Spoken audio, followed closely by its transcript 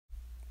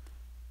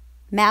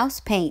Mouse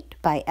Paint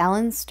by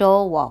Ellen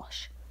Stoll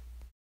Walsh.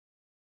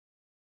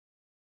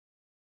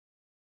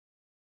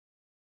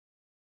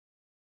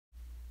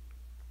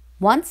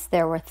 Once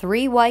there were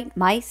 3 white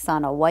mice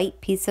on a white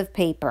piece of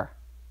paper.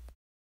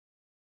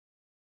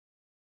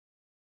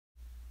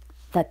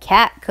 The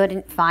cat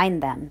couldn't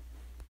find them.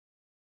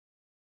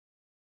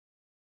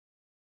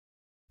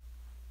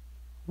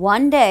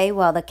 One day,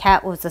 while the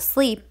cat was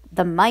asleep,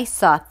 the mice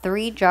saw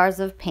 3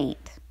 jars of paint.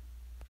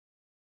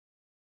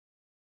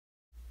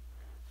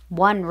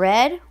 1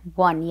 red,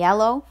 1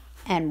 yellow,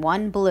 and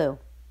 1 blue.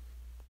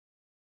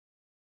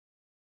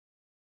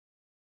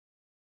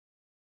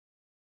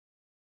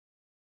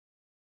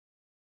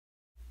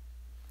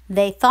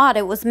 They thought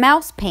it was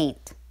mouse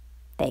paint.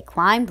 They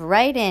climbed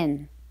right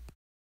in.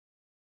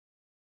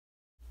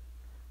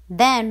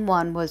 Then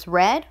 1 was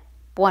red,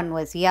 1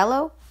 was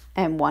yellow,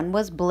 and 1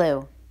 was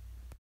blue.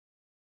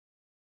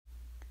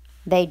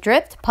 They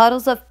dripped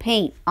puddles of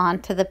paint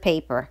onto the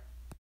paper.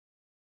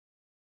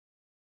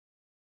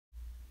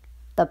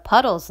 The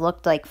puddles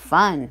looked like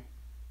fun.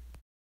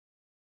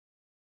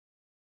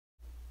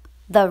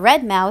 The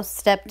red mouse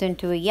stepped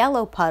into a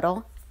yellow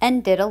puddle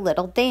and did a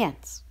little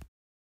dance.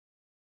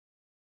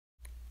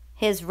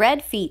 His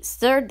red feet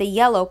stirred the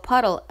yellow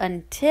puddle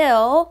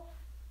until...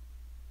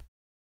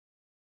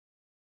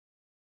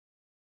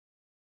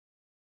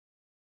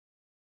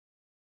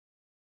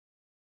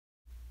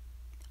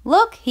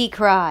 "Look!" he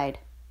cried.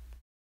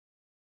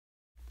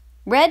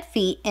 Red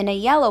feet in a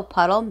yellow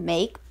puddle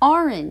make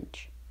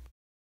orange.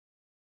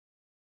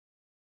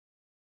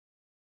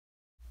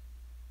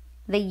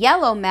 The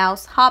yellow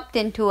mouse hopped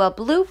into a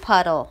blue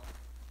puddle.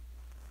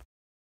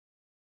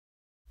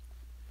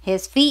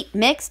 His feet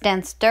mixed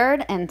and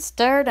stirred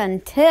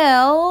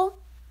until...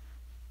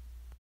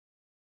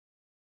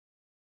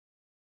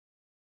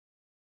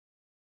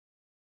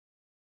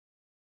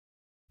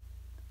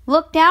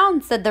 "Look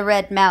down," said the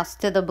red mouse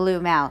to the blue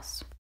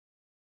mouse.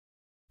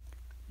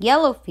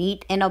 Yellow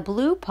feet in a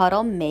blue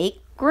puddle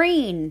make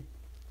green.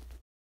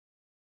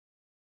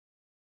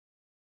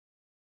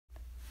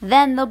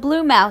 Then the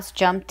blue mouse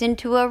jumped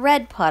into a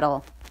red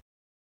puddle.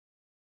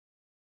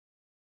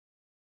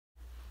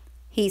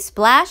 He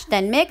splashed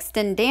and mixed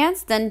and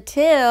danced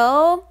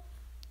until...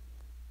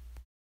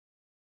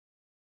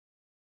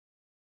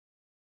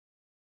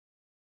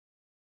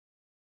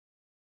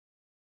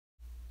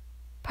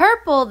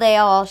 "Purple!" they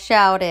all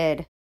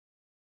shouted.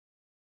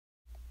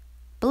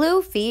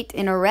 Blue feet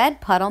in a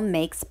red puddle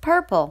makes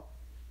purple.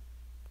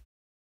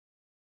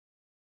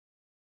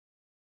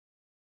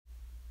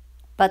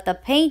 But the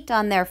paint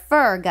on their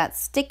fur got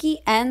sticky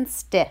and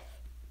stiff.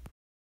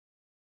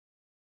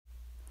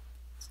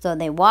 So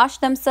they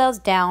washed themselves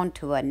down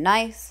to a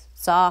nice,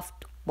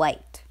 soft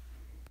white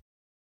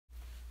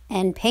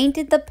and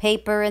painted the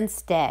paper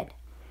instead.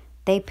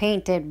 They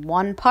painted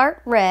 1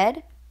 part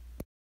red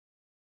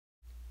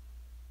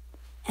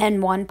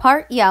and 1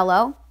 part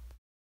yellow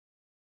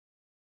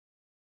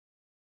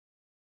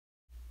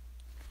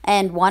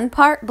and 1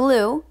 part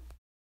blue.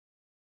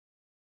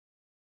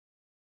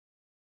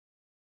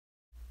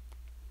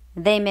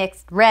 They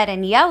mixed red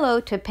and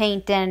yellow to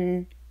paint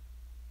an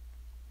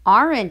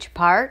orange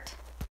part,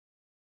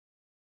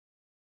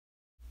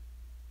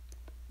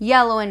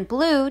 yellow and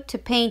blue to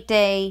paint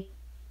a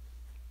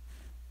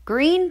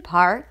green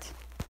part,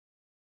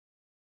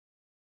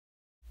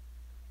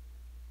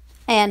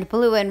 and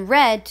blue and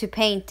red to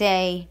paint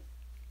a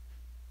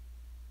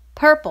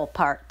purple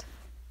part.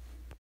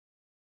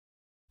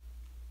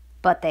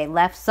 But they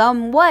left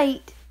some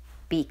white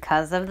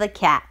because of the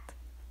cat.